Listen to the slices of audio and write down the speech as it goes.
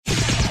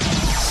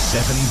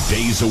7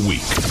 days a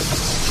week,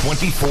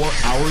 24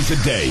 hours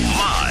a day.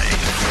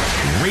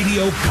 Live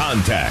Radio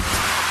Contact.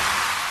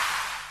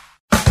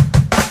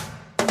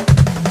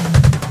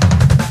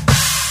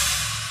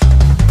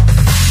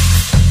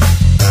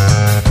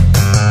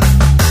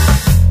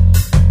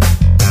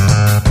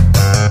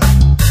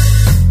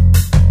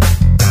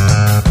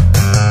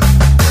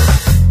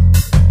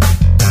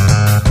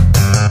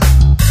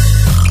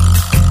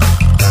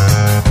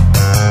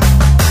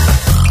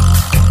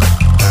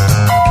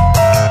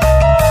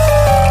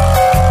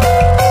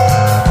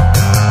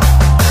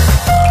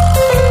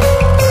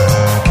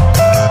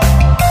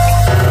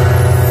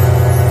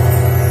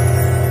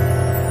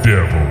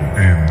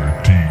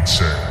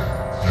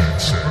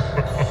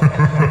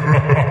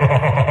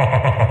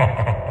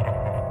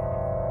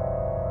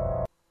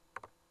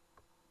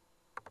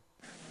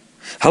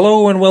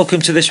 Hello and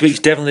welcome to this week's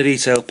Devil in the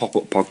Detail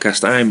pop-up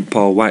podcast. I'm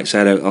Paul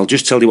Whiteside. I'll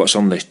just tell you what's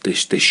on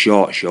this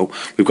short show.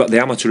 We've got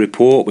the amateur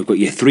report, we've got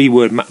your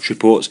 3-word match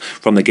reports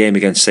from the game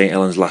against St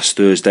Helens last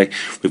Thursday.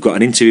 We've got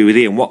an interview with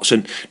Ian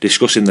Watson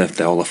discussing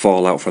all the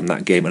fallout from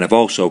that game, and I've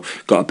also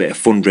got a bit of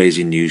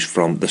fundraising news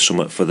from the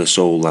Summit for the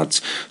Soul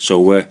lads. So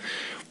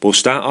we'll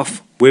start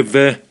off with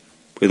the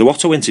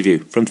Watto interview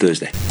from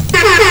Thursday.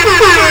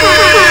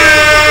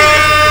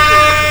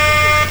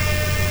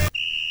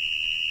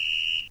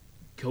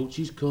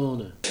 Coach's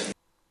Corner.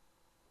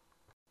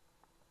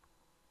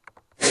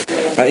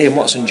 Right, Ian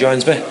Watson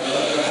joins me.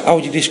 How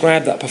would you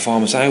describe that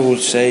performance? I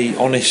would say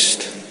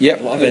honest. Yep.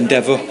 A lot of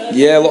endeavour.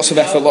 Yeah, lots of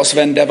effort, lots of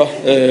endeavour.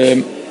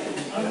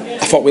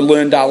 I thought we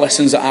learned our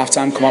lessons at half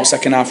time, come out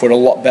second half, we're a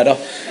lot better.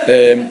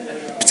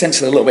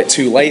 Potentially a little bit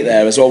too late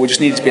there as well. We just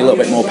needed to be a little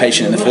bit more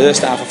patient in the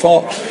first half. I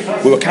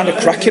thought we were kind of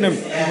cracking them,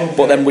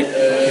 but then we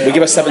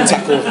give a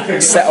 7-tackle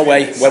set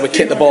away where we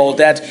kick the ball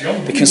dead.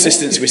 The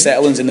consistency with St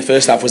Helens in the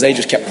first half was they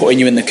just kept putting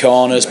you in the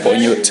corners,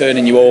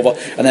 turning you over,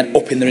 and then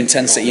upping their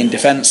intensity in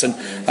defence, and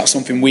that's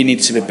something we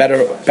needed to be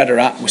better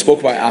at. We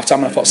spoke about it at half time,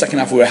 and I thought second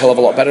half we were a hell of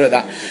a lot better at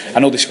that. I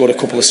know they scored a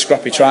couple of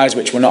scrappy tries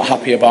which we're not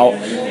happy about,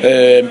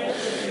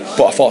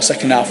 but I thought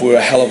second half we were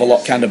a hell of a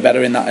lot kind of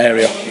better in that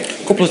area.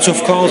 A couple of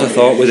tough calls, I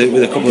thought, with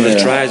a couple of the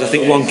tries. I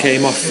think one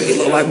came off, it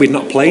looked like we'd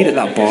not played at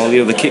that ball,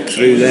 the kick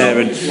through there,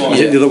 and I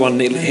think the other one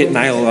hit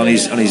Niall on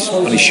his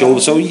shoulder.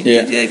 So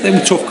they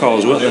were tough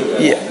calls, weren't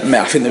they? Yeah,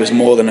 mate, I think there was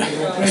more than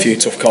a few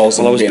tough calls.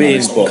 Well, I was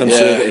being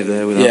conservative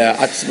there with that.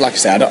 Yeah, like I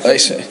said,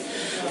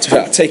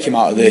 I take him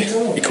out of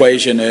the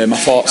equation. I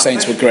thought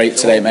Saints were great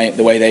today, mate,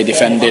 the way they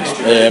defended.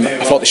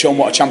 I thought they showed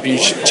what a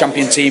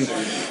champion team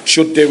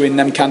should do in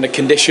them kind of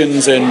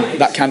conditions and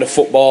that kind of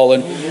football,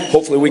 and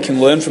hopefully we can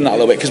learn from that a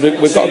little bit, because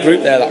we've got a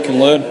group there that can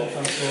learn.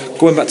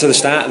 Going back to the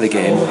start of the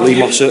game, Lee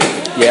Mossop,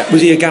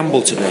 was he a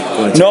gamble today?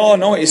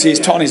 No, he's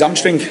torn his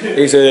hamstring.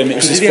 Did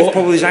he have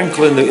problem with his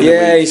ankle in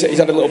the he's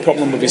had a little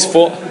problem with his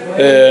foot.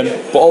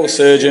 But all the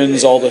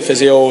surgeons, all the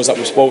physios that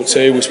we spoke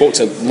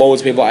to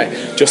loads of people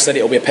that just said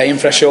it'll be a pain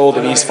threshold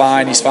and he's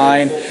fine.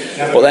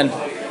 But then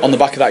on the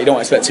back of that, you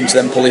don't expect him to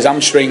then pull his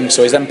hamstring,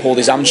 so he's then pulled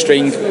his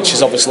hamstring, which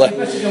is obviously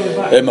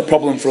a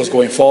problem for us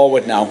going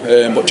forward now.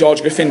 But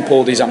George Griffin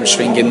pulled his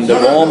hamstring in the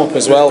warm-up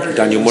as well.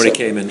 Daniel Murray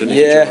came in, didn't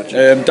he?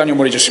 Yeah, Daniel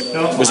Murray just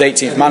was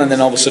 18th man, and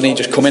then all of a sudden he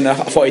just come in. I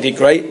thought he did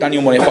great.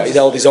 Daniel Murray, I thought he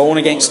held his own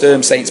against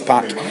Saints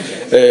Park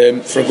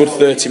for a good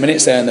 30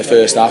 minutes there in the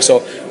first half.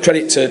 So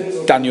credit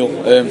to Daniel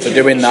for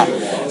doing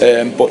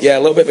that. But yeah, a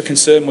little bit of a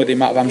concern with the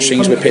amount of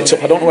hamstrings we picked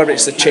up. I don't know whether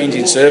it's the change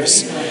in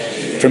surface.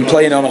 From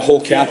playing on a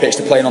whole car pitch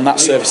to playing on that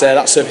surface there,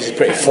 that surface is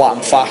pretty flat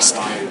and fast.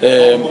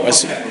 As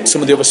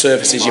some of the other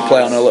surfaces you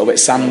play on are a little bit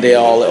sandy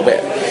or a little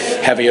bit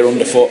heavier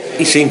underfoot.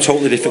 He seemed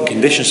totally different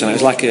conditions tonight. It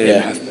was like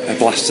a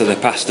blast to the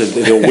past of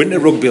the winter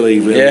rugby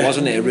league, really,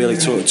 wasn't it? A really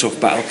tough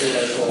battle.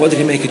 What did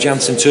he make of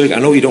Jansen Turk? I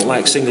know you don't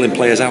like singling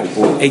players out,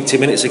 but 80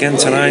 minutes again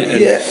tonight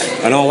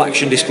and an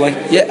all-action display.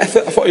 Yeah, I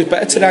thought he was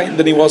better tonight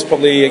than he was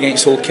probably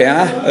against Hull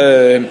KR.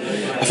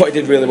 I thought he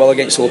did really well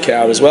against Hull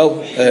KR as well.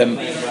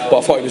 But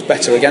I thought he was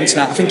better again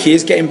tonight. I think he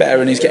is getting better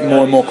and he's getting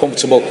more and more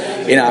comfortable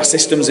in our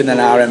systems and in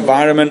our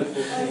environment.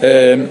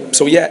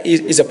 So yeah,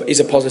 he's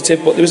a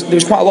positive. But there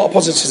was quite a lot of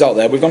positives out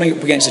there. We've gone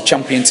up against a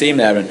champion team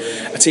there, and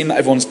a team that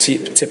everyone's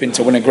tipping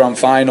to win a grand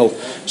final.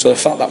 So the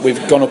fact that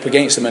we've gone up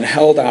against them and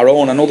held our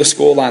own, I know the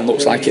scoreline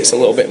looks like it's a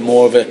little bit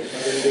more of a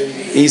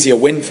easier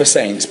win for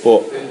Saints,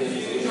 but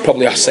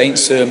probably ask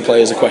Saints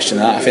players a question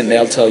that. I think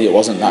they'll tell you it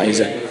wasn't that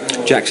easy.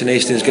 Jackson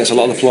Hastings gets a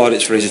lot of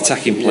plaudits for his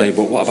attacking play,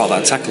 but what about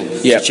that tackle?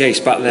 Yeah, chase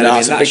back there.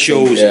 That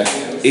shows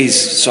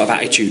his sort of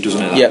attitude,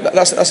 doesn't it? Yeah,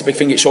 that's a big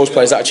thing. It shows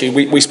players' attitude.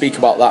 We speak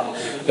about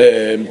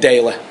that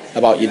daily,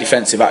 about your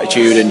defensive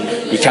attitude,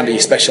 and you can do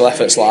your special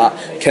efforts like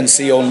that.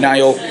 Kensio,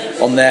 Niall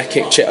on their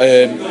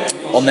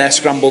on their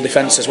scramble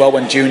defence as well.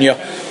 When Junior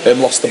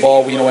lost the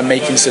ball, when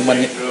Makinson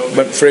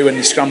went through and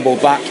he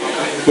scrambled back.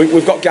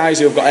 We've got guys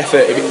who have got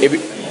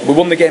effort. We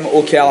won the game at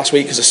OKR last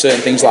week because of certain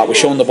things like we've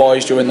shown the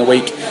boys during the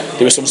week.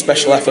 There were some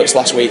special efforts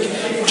last week.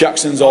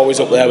 Jackson's always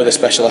up there with the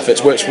special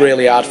efforts, works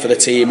really hard for the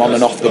team on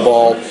and off the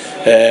ball,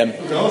 and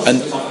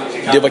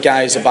the other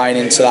guys are buying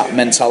into that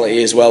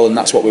mentality as well, and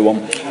that's what we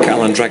want.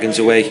 Catalan Dragons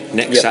away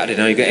next Saturday.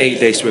 Now you've got 8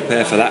 days to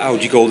prepare for that. How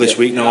do you go this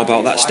week now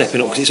about that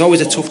stepping up? Because it's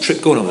always a tough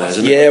trip going over there,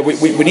 isn't it? Yeah,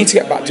 we need to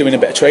get back doing a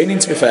bit of training,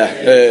 to be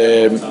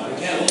fair.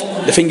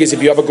 The thing is,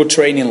 if you have a good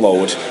training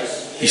load,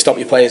 you stop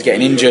your players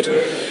getting injured.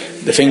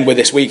 The thing with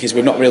this week is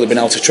we've not really been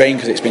able to train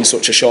because it's been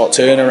such a short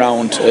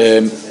turnaround.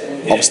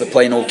 Obviously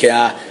playing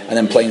OKR and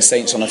then playing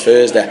Saints on a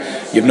Thursday,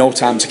 you've no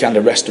time to kind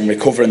of rest and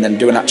recover and then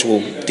do an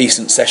actual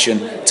decent session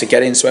to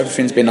get in. So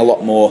everything's been a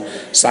lot more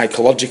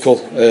psychological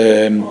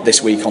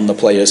this week on the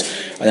players.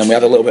 And then we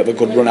had a little bit of a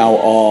good run out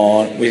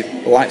on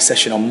a light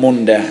session on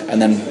Monday,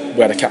 and then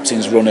we had a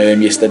captain's run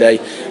yesterday.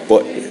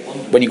 But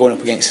when you're going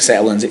up against the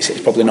St Helens,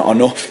 it's probably not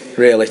enough,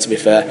 really, to be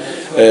fair.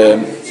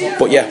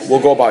 But yeah,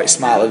 we'll go about it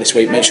smartly this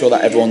week. Make sure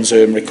that everyone's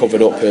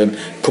recovered up.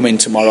 Come in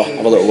tomorrow,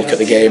 have a little look at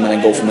the game, and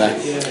then go from there.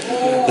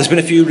 There's been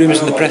a few rumours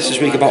in the press this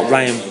week about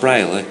Ryan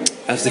Brierley.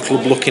 Is the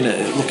club looking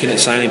at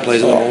signing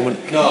players at the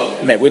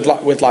moment? Mate,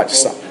 we'd like to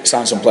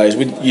sign some players.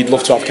 You'd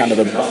love to have kind of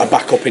a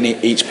backup in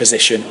each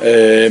position.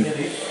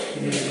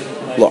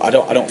 Look, I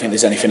don't think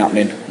there's anything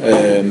happening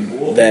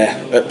there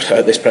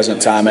at this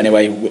present time.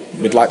 Anyway,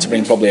 we'd like to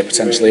bring probably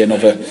potentially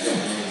another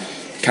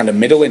kind of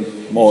middle in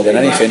more than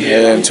anything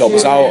to help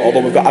us out.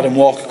 Although we've got Adam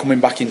Walker coming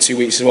back in 2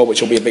 weeks as well,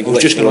 which will be a big. I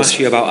was just going to ask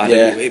you about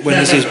Adam. Yeah.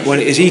 When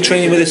is he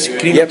training with us?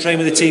 Can he train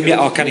with the team yet,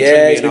 or can he train?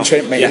 Yeah, he's been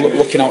training, mate.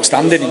 Looking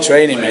outstanding in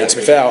training, mate. To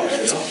be fair,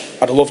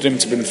 I'd have loved him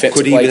to be fit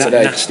to play today. Could he be that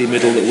nasty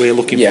middle that we're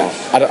looking for?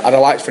 Yeah, I'd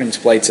have liked for him to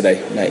play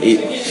today, mate.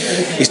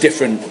 He's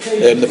different.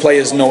 The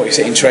players notice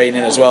it in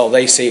training as well.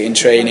 They see it in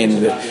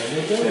training.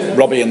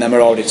 Robbie and them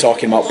are already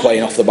talking about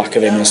playing off the back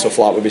of him and stuff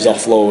like with his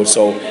offload.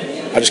 So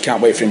I just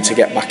can't wait for him to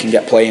get back and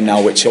get playing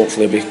now, which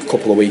hopefully will be a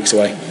couple of weeks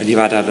away. And you've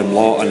had Adam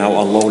Lawton out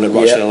on loan at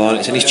Rochdale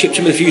Hornets, and he's chipped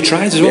in with a few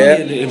tries as well.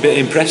 Yeah. A bit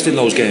impressed in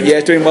those games. Yeah,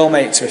 doing well,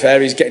 mate. To be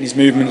fair, he's getting his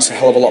movements a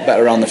hell of a lot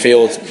better around the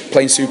field.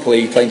 Playing Super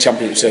League, playing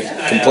Championship's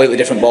a completely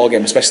different ball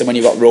game, especially when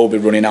you've got Roby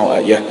running out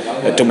at you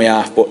at dummy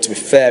half. But to be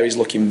fair, he's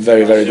looking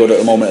very, very good at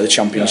the moment at the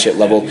Championship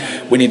level.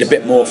 We need a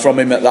bit more from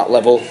him at that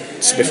level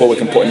before we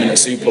can put him in at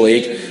Super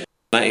League.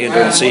 And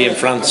we'll see you in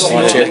France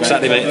next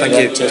Saturday, mate.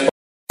 Thank you. Cheers.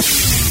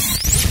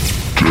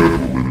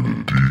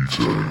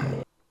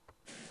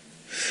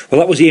 Well,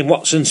 that was Ian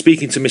Watson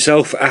speaking to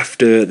myself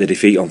after the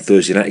defeat on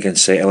Thursday night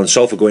against St Helens.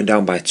 Salford going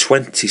down by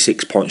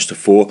 26 points to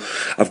 4.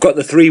 I've got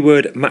the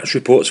 3-word match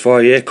reports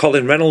for you.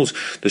 Colin Reynolds,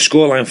 the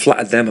scoreline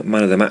flattered them.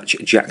 Man of the match,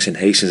 Jackson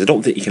Hastings. I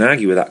don't think you can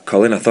argue with that,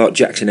 Colin. I thought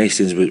Jackson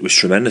Hastings was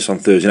tremendous on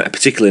Thursday night,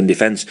 particularly in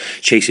defence,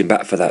 chasing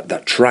back for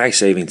that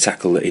try-saving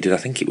tackle that he did. I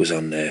think it was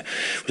on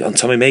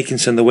Tommy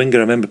Makinson, the winger. I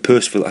remember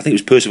Percival. I think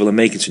it was Percival and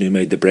Makinson who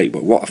made the break,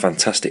 but what a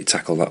fantastic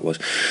tackle that was.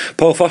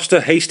 Paul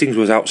Foster, Hastings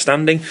was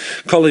outstanding.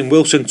 Colin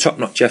Wilson,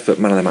 top-notch effort,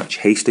 man of the match,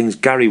 Hastings.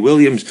 Gary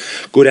Williams,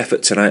 good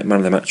effort tonight, man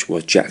of the match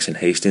was Jackson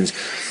Hastings.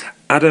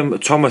 Adam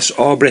Thomas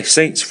Aubrey,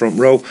 Saints front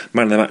row,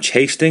 man of the match,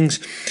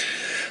 Hastings.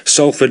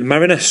 Salford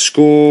Mariner,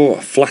 score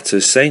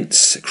flatters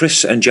Saints.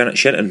 Chris and Janet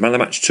Shenton, man of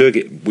the match,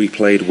 Turgid. We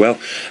played well.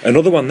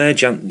 Another one there,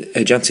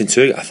 Jantin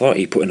Turgid. I thought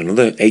he put in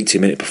another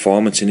 80-minute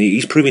performance, and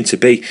he's proving to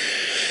be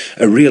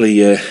a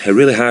really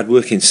hard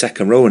working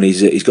second row, and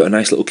he's got a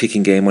nice little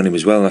kicking game on him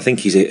as well. And I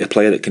think he's a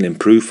player that can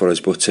improve for us.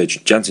 But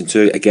Jantin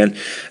Turgid again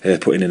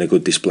putting in a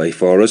good display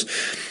for us.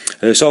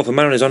 Salford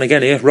Mariners on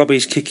again here.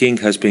 Robbie's kicking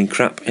has been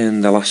crap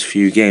in the last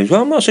few games.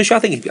 Well, I'm not so sure. I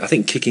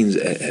think kicking's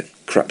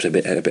crap's a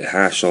bit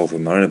harsh,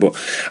 Salford Mariner, but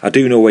I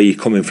do know where you're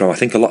coming from. I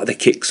think a lot of the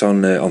kicks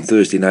on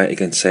Thursday night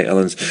against St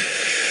Helens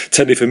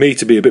tended for me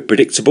to be a bit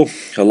predictable.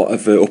 A lot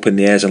of up in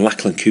the airs, and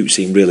Lachlan Coote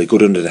seemed really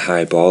good under the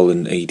high ball,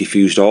 and he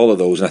diffused all of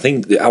those. And I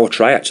think our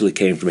try actually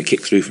came from a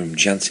kick through from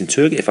Jantin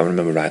Turgid, if I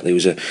remember rightly. It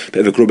was a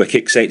bit of a grubber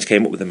kick. Saints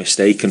came up with a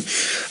mistake, and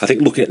I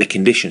think looking at the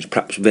conditions,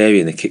 perhaps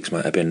varying the kicks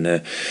might have been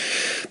a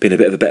bit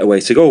of a better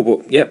way to go.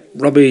 But yeah,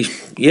 Robbie,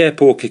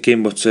 poor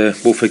kicking, but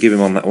we'll forgive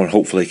him on that one.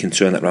 Hopefully he can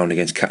turn that round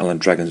against Catalan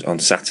Dragons on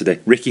Saturday.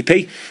 Ricky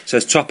P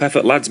says top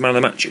effort lads, man of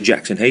the match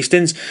Jackson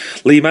Hastings.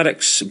 Lee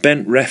Maddox,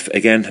 bent ref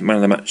again, man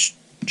of the match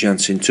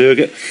Jantin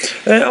Turgid.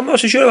 I'm not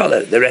so sure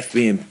about the ref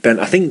being bent.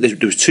 I think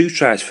there was 2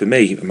 tries for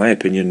me, in my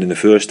opinion, in the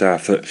first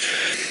half that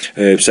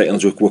St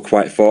Helens were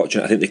quite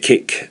fortunate. I think the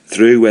kick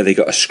through where they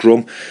got a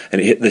scrum and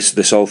it hit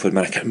the Salford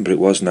man, I can't remember who it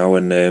was now,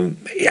 and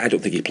I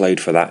don't think he played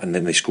for that, and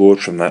then they scored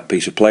from that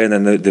piece of play, and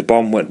then the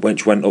bomb went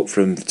up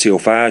from Theo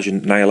Farge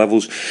and Nia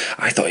Levels.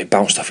 I thought it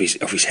bounced off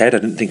his head. I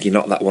didn't think he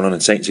knocked that one on,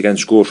 and Saints again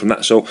scored from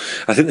that. So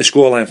I think the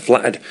scoreline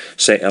flattered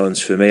St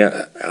Helens for me,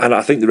 and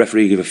I think the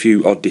referee gave a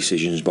few odd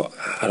decisions, but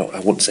I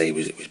wouldn't say it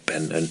was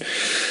bent, and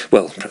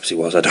well, perhaps he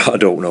was. I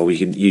don't know. You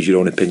can use your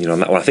own opinion on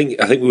that one. I think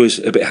we was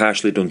a bit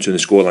harshly done to, and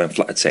the scoreline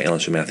flattered St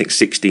Helens for me. I think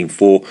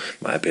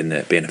 16-4 might have been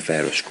a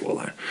fairer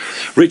scoreline.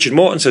 Richard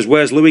Morton says,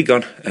 "Where's Louis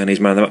gone?" And his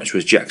man of the match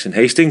was Jackson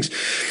Hastings.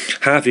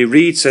 Harvey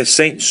Reid says,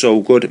 "Saints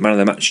so good, man of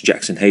the match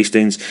Jackson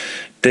Hastings."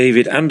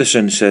 David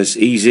Anderson says,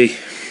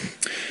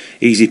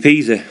 Easy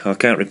peasy. I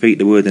can't repeat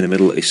the word in the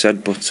middle that he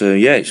said, but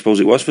I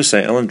suppose it was for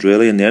St Helens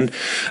really in the end.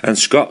 And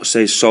Scott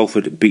says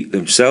Salford beat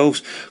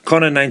themselves.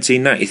 Connor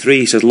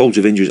 1993 says loads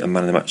of injuries, and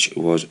man of the match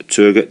was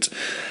Turgid.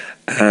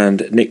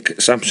 And Nick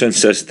Sampson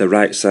says the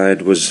right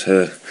side was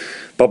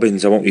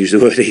bobbins. I won't use the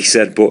word he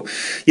said, but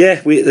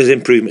yeah, there's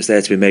improvements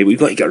there to be made. You've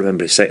got to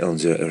remember, St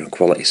Helens are a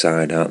quality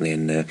side, aren't they?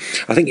 And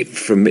I think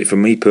from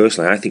me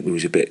personally, I think we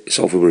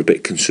were a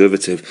bit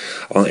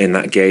conservative in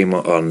that game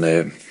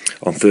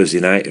on Thursday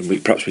night,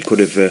 and perhaps we could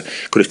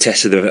have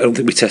tested them. I don't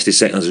think we tested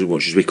St Helens as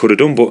much as we could have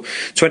done, but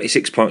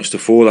 26 points to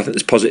 4. I think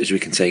there's positives we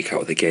can take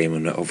out of the game,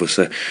 and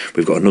obviously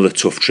we've got another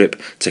tough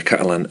trip to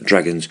Catalan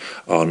Dragons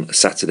on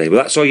Saturday. But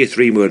that's all your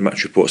 3-word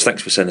match reports.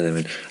 Thanks for sending them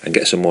in, and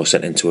get some more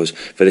sent in to us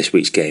for this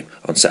week's game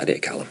on Saturday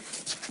at Callum.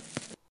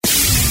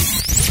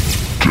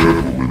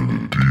 Devil in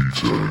the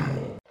detail.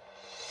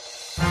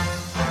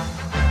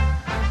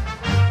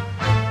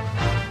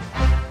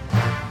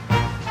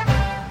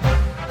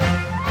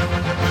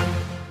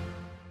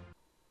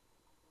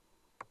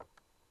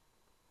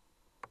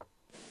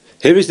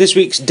 Here is this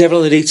week's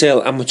Devil in the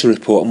Detail amateur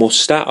report, and we'll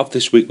start off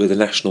this week with the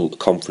National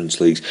Conference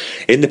Leagues.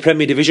 In the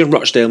Premier Division,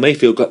 Rochdale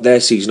Mayfield got their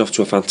season off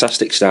to a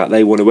fantastic start.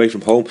 They won away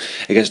from home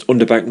against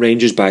Underbank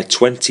Rangers by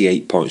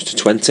 28 points to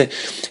 20.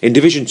 In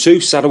Division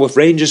 2, Saddleworth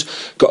Rangers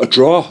got a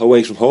draw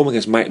away from home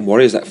against Mighton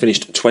Warriors. That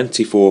finished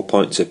 24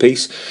 points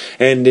apiece.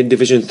 And in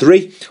Division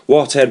 3,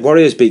 Waterhead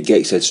Warriors beat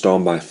Gateshead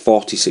Storm by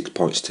 46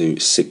 points to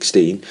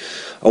 16.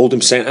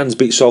 Oldham St Anne's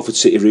beat Salford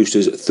City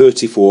Roosters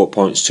 34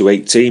 points to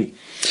 18.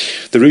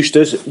 The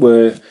Roosters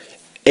were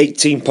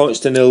 18 points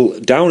to 0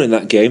 down in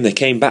that game. They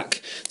came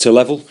back to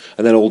level,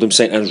 and then Oldham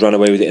St Anne's ran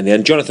away with it in the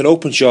end. Jonathan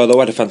Openshaw,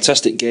 though, had a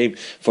fantastic game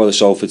for the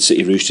Salford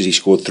City Roosters. He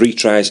scored 3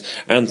 tries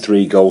and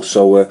 3 goals.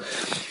 So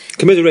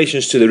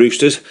commiserations to the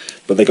Roosters,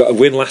 but they got a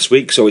win last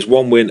week, so it's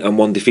 1 win and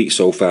 1 defeat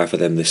so far for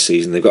them this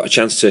season. They've got a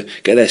chance to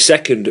get their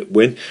second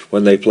win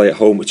when they play at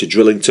home to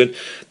Drillington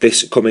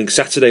this coming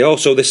Saturday.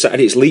 Also this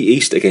Saturday it's Lee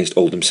East against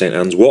Oldham St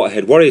Anne's,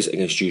 Waterhead Warriors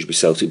against Dewsbury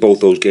Celtic. Both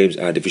those games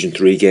are Division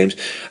 3 games,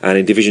 and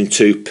in Division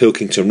 2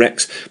 Pilkington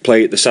Rex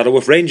play the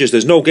Saddleworth Rangers.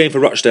 There's no game for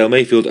Rochdale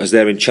Mayfield as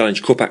they're in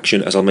Challenge Cup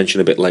action, as I'll mention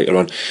a bit later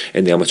on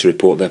in the amateur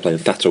report. They're playing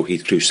Thatto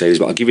Heath Crusaders,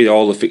 but I'll give you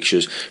all the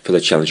fixtures for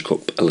the Challenge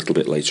Cup a little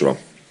bit later on.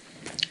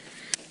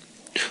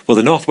 Well,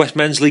 the North West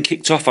Men's League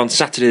kicked off on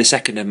Saturday the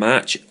 2nd of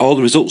March. All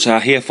the results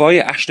are here for you.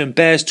 Ashton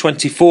Bears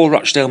 24,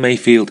 Rochdale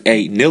Mayfield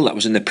 8-0. That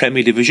was in the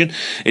Premier Division.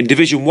 In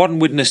Division 1,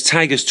 Widnes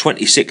Tigers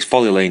 26,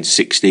 Folly Lane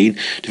 16.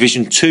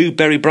 Division 2,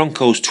 Bury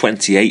Broncos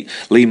 28,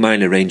 Lee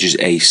Minor Rangers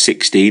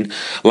A16.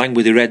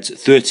 Langworthy Reds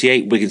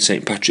 38, Wigan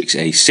St Patrick's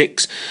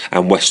A6.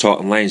 And West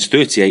Horton Lions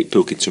 38,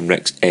 Pilkington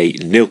Rex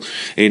A0.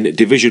 In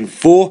Division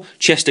 4,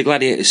 Chester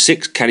Gladiators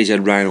 6,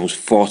 Cadishead Rhinos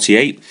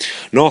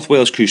 48. North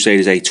Wales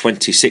Crusaders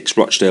A26,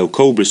 Rochdale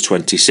Cobras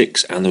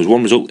 26, and there was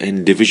one result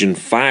in Division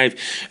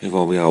 5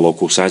 involving our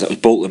local sides. That was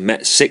Bolton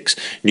Met 6,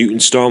 Newton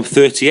Storm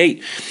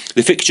 38.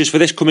 The fixtures for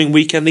this coming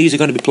weekend, these are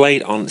going to be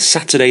played on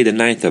Saturday the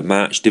 9th of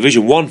March.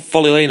 Division 1,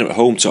 Folly Lane are at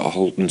home to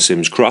Holden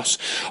Sims Cross.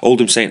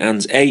 Oldham St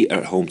Anne's A are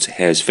at home to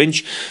Hares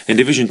Finch. In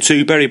Division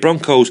 2, Bury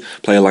Broncos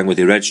play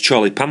Langworthy Reds,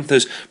 Chorley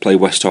Panthers play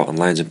West Horton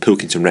Lions, and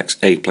Pilkington Rex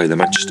A play the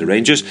Manchester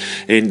Rangers.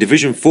 In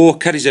Division 4,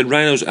 Cadishead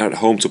Rhinos are at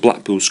home to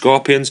Blackpool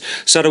Scorpions.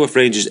 Saddleworth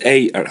Rangers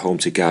A are at home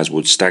to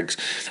Garswood Stags.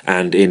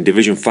 And in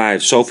Division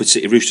 5, Salford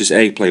City Roosters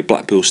A play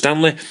Blackpool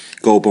Stanley.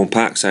 Goulburn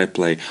Parkside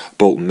play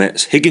Bolton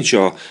Mets.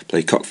 Higginshaw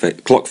play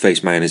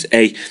Clockface Miners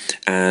A.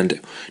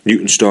 And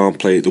Newton Storm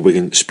play the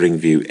Wigan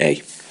Springview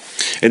A.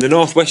 In the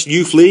North West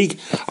Youth League,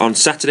 on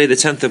Saturday the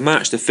 10th of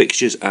March, the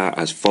fixtures are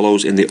as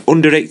follows. In the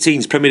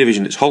Under-18s Premier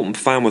Division, it's Halton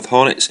Farnworth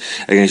Hornets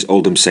against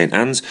Oldham St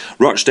Anne's,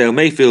 Rochdale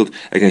Mayfield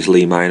against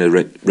Lee Minor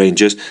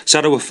Rangers,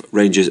 Saddleworth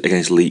Rangers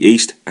against Lee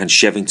East, and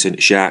Shevington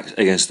Sharks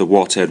against the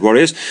Waterhead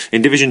Warriors.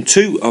 In Division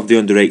 2 of the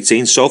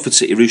Under-18s, Salford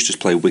City Roosters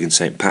play Wigan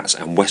St Pat's,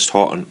 and West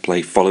Horton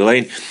play Folly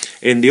Lane.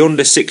 In the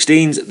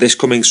Under-16s, this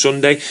coming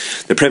Sunday,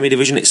 the Premier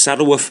Division, it's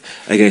Saddleworth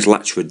against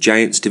Latchford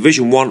Giants,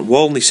 Division 1,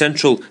 Walney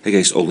Central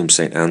against Oldham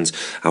St Anne's,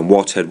 and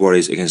Waterhead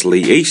Warriors against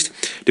Lee East.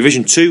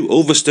 Division 2,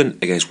 Ulverston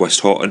against West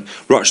Horton,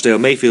 Rochdale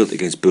Mayfield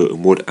against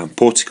Burton Wood, and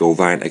Portico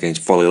Vine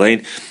against Folly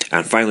Lane.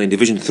 And finally in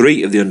Division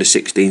 3 of the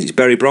Under-16s, it's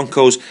Bury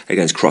Broncos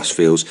against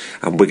Crossfields,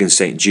 and Wigan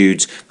St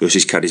Jude's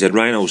versus Cadishead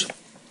Rhinos.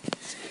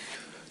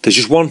 There's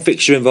just one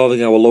fixture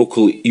involving our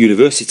local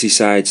university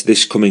sides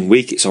this coming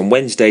week. It's on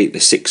Wednesday the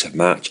 6th of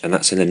March, and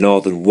that's in the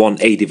Northern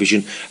 1A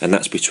Division, and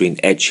that's between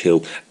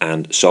Edgehill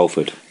and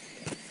Salford.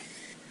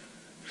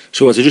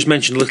 So as I just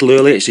mentioned a little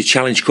earlier, it's the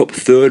Challenge Cup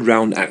third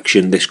round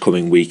action this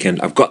coming weekend.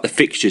 I've got the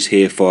fixtures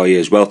here for you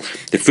as well.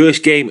 The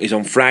first game is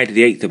on Friday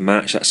the 8th of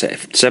March. That's at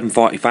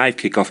 7:45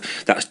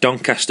 kickoff. That's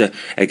Doncaster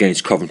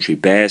against Coventry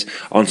Bears.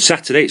 On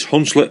Saturday it's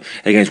Hunslet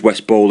against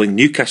West Bowling,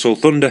 Newcastle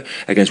Thunder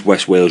against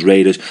West Wales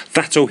Raiders.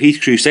 Thatto Heath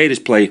Crusaders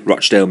play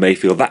Rochdale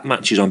Mayfield. That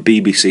match is on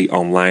BBC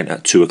Online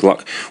at 2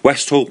 o'clock.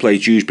 West Hull play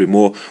Dewsbury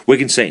Moor,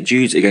 Wigan St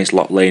Jude's against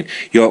Lock Lane,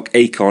 York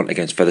Acorn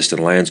against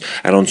Featherstone Lions.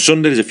 And on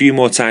Sunday there's a few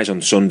more ties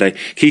on Sunday.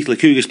 Keighley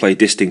Cougars play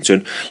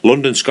Distington,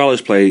 London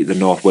Scholars play the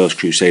North Wales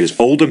Crusaders,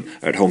 Oldham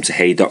are at home to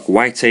Haydock,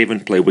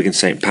 Whitehaven play Wigan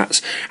St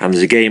Pat's, and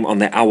there's a game on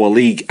the Our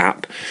League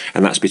app,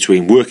 and that's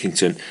between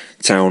Workington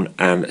Town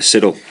and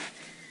Siddle.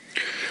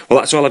 Well,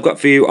 that's all I've got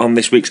for you on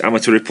this week's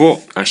Amateur Report.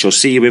 I shall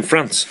see you in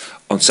France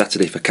on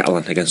Saturday for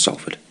Catalan against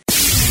Salford.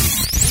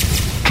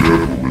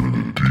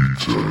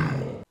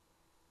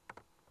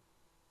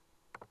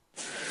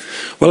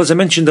 Well, as I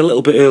mentioned a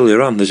little bit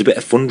earlier on, there's a bit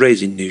of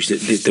fundraising news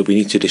that we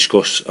need to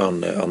discuss on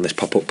this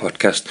pop-up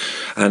podcast,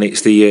 and it's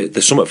the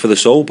Summit for the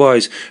Soul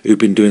boys who've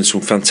been doing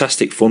some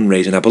fantastic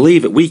fundraising. I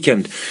believe at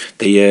weekend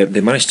they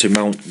managed to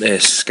mount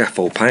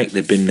Scaffold Pike.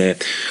 They've been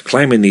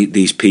climbing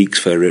these peaks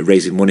for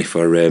raising money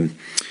for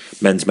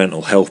men's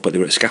mental health, but they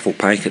were at Scaffold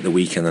Pike at the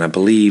weekend, and I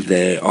believe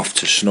they're off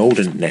to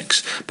Snowdon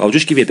next. But I'll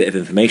just give you a bit of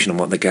information on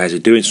what the guys are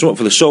doing. Summit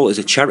for the Soul is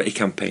a charity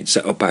campaign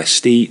set up by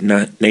Steve,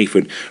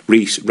 Nathan,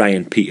 Reese,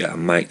 Ryan, Peter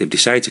and Mike. They've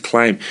decided to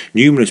climb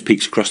numerous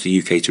peaks across the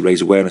UK to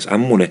raise awareness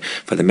and money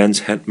for the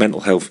men's mental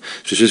health,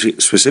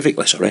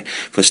 specifically for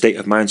the State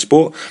of Mind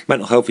sport.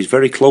 Mental health is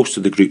very close to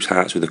the group's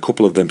hearts, with a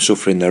couple of them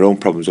suffering their own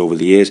problems over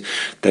the years.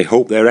 They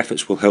hope their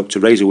efforts will help to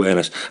raise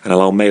awareness and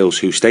allow males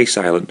who stay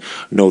silent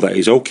know that it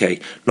is okay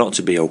not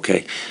to be okay,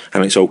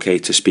 and it's okay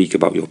to speak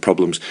about your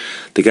problems.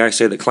 The guys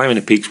say that climbing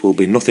the peaks will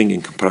be nothing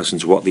in comparison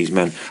to what these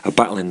men are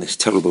battling this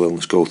terrible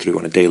illness go through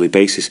on a daily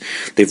basis.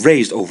 They've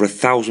raised over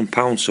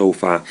 £1,000 so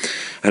far,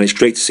 and it's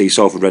great to see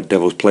Salford Red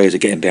Devils players are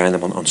getting behind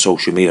them on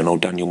social media. I know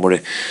Daniel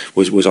Murray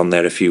was on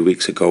there a few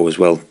weeks ago as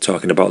well,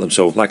 talking about them.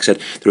 So, like I said,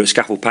 they're at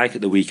Scaffold Pike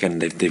at the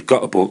weekend. They've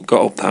got up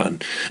that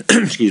and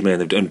excuse me, and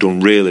they've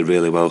done really,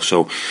 really well.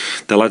 So,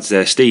 the lads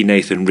there, Steve,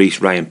 Nathan, Reese,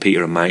 Ryan,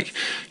 Peter, and Mike,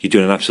 you're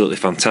doing an absolutely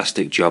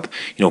fantastic job.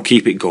 You know,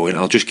 keep it going.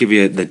 I'll just give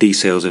you the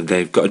details of.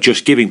 They've got a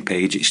Just Giving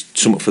page. It's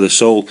Summit for the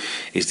Soul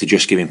is the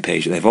Just Giving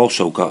page. They've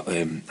also got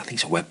I think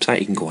it's a website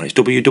you can go on. It's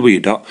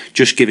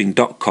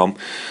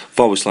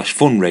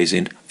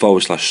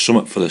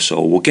www.justgiving.com/fundraising/Summit for the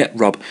Soul. We'll get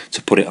Rob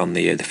to put it on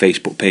the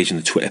Facebook page and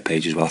the Twitter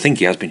page as well. I think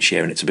he has been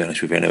sharing it, to be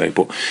honest with you anyway,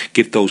 but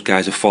give those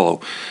guys a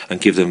follow and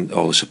give them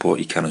all the support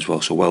you can as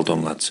well. So well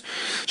done, lads.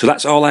 So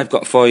that's all I've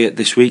got for you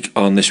this week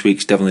on this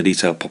week's Devil in the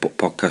Detail pop-up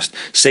podcast.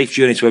 Safe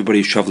journey to everybody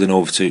who's travelling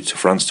over to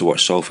France to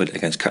watch Salford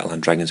against Catalan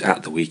Dragons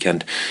at the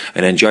weekend,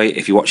 and enjoy it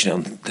if you're watching it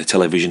on the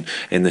television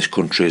in this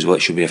country as well.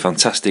 It should be a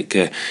fantastic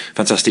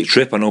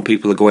trip. I know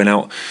people are going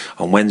out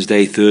on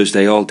Wednesday,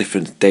 Thursday, all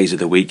different days of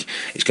the week.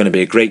 It's going to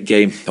be a great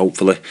game,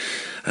 hopefully,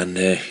 and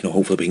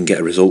hopefully we can get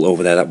a result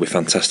over there. That'd be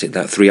fantastic.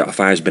 That 3 out of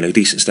 5 has been a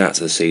decent start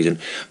to the season.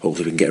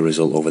 Hopefully we can get a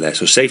result over there.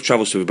 So safe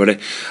travels to everybody.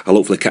 I'll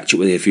hopefully catch up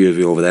with a few of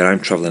you over there. I'm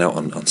travelling out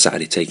on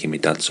Saturday taking my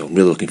dad, so I'm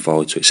really looking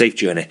forward to it. Safe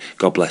journey.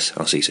 God bless.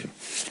 I'll see you soon.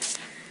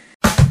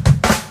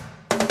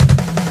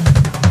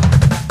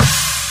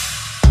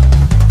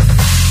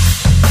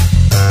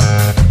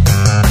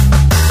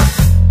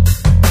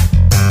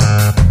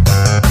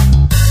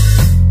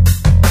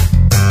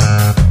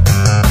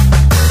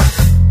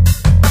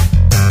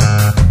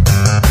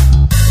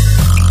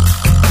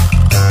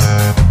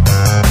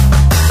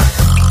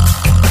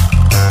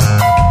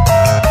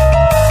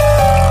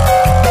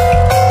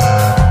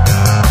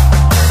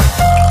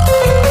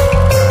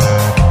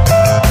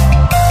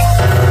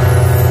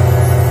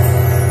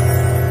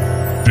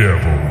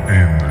 Devil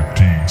in the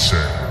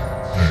detail.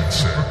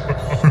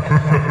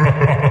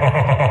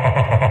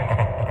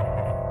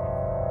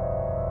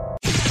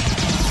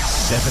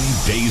 7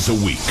 days a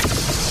week,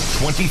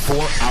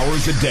 24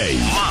 hours a day.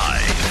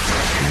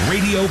 Live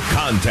radio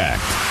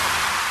contact.